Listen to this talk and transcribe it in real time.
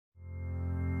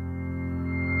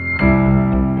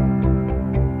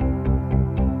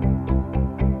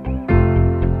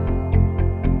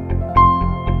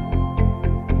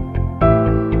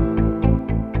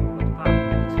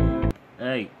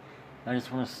I just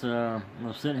want to,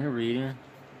 I'm sitting here reading,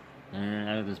 and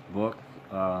out of this book,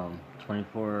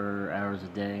 24 hours a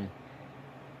day,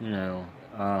 you know,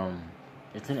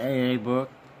 it's an AA book,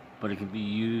 but it can be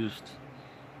used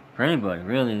for anybody,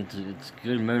 really. It's a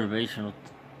good motivational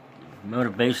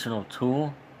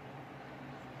tool,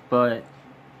 but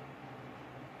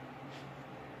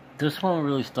this one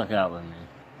really stuck out with me.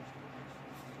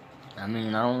 I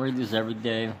mean, I don't read this every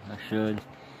day. I should.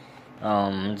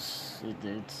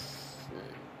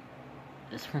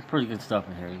 It's some pretty good stuff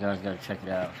in here. You guys gotta check it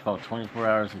out. It's called 24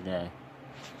 Hours a Day.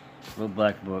 Little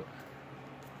black book.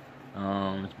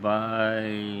 It's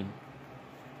by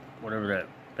whatever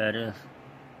that is.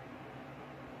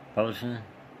 Publishing.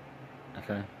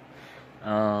 Okay.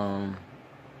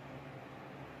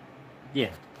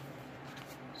 Yeah.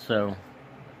 So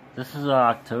this is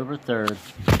October 3rd.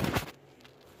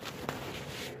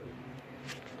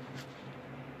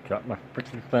 Drop my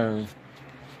freaking phone.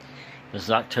 This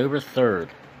is October 3rd,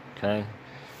 okay?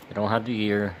 I don't have the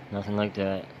year, nothing like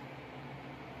that.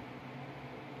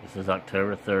 This is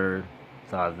October 3rd.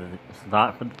 It's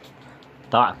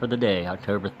thought for the day,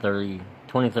 October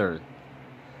 23rd.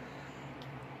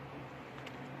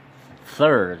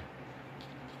 Third,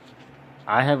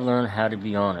 I have learned how to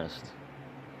be honest.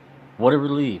 What a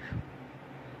relief.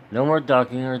 No more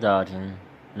ducking or dodging.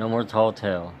 No more tall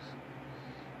tales.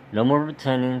 No more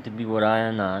pretending to be what I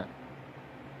am not.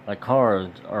 My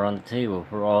cards are on the table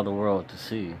for all the world to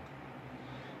see.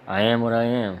 I am what I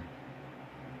am.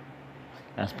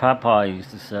 As Popeye used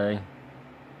to say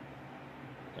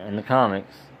in the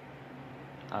comics,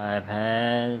 I've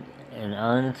had an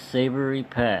unsavory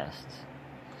past.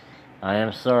 I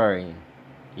am sorry,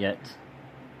 yet.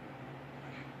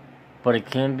 But it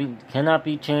cannot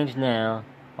be changed now.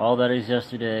 All that is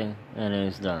yesterday, and it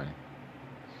is done.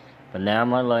 But now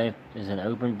my life is an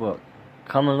open book.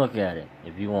 Come and look at it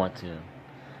if you want to.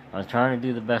 I'm trying to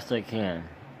do the best I can.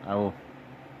 I will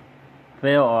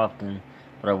fail often,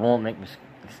 but I won't make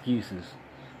excuses.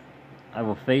 I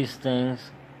will face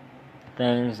things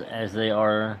as they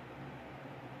are,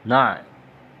 not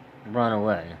run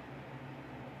away.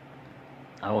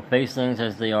 I will face things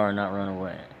as they are, not run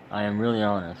away. I am really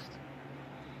honest.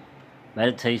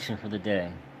 Meditation for the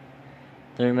day.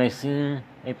 Though it may seem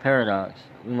a paradox,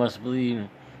 we must believe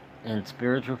in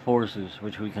spiritual forces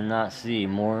which we cannot see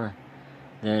more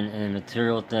than in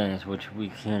material things which we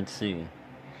can see.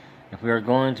 If we are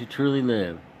going to truly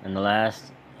live in the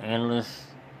last endless,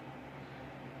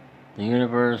 the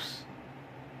universe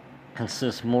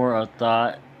consists more of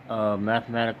thought of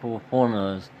mathematical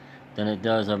formulas than it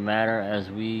does of matter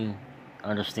as we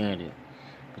understand it.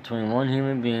 Between one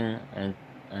human being and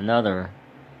another,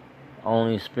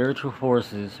 only spiritual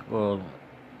forces will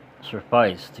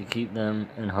suffice to keep them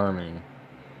in harmony.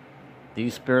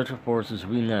 These spiritual forces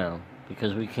we know,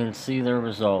 because we can see their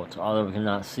results, although we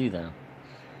cannot see them.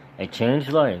 A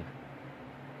changed life,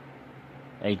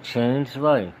 a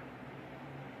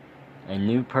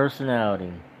new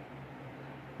personality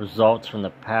results from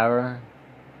the power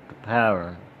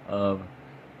of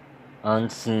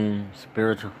unseen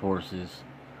spiritual forces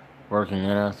working in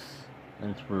us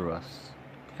and through us.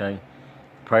 Okay?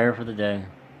 Prayer for the day.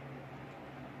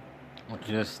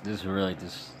 This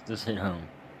hit home.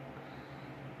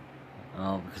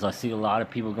 Because I see a lot of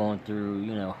people going through,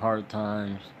 hard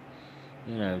times,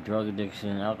 drug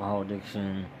addiction, alcohol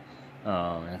addiction,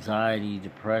 anxiety,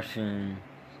 depression,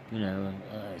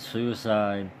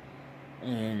 suicide,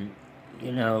 and,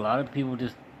 a lot of people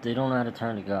they don't know how to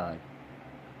turn to God.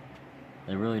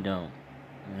 They really don't.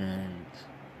 And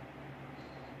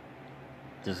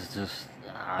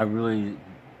I really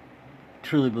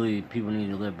truly believe people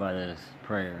need to live by this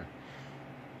prayer.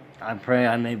 I pray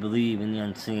I may believe in the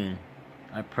unseen.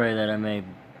 I pray that I may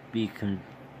be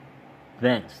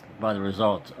convinced by the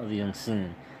results of the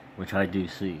unseen, which I do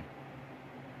see.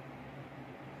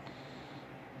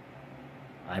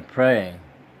 I pray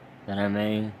that I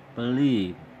may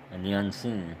believe in the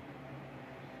unseen.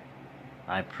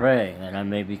 I pray that I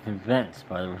may be convinced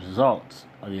by the results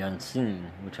of the unseen,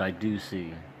 which I do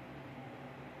see.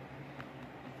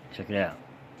 Check it out.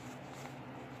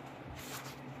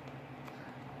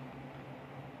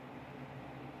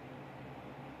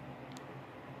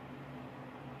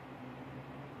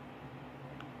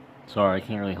 Sorry, I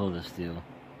can't really hold this steel.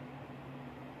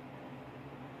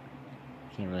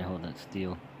 Can't really hold that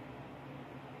steel.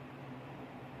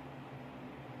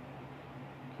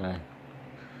 Okay.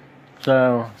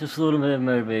 So, just a little bit of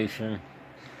motivation.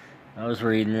 I was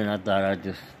reading and I thought I'd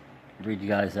just read you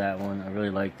guys that one. I really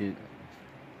liked it.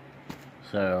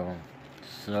 So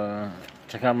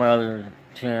check out my other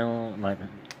channel.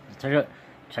 Check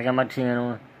out my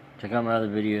channel. Check out my other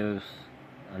videos.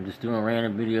 I'm just doing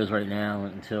random videos right now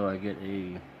until I get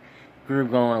a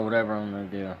groove going or whatever I'm going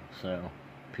to do. So,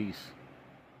 peace.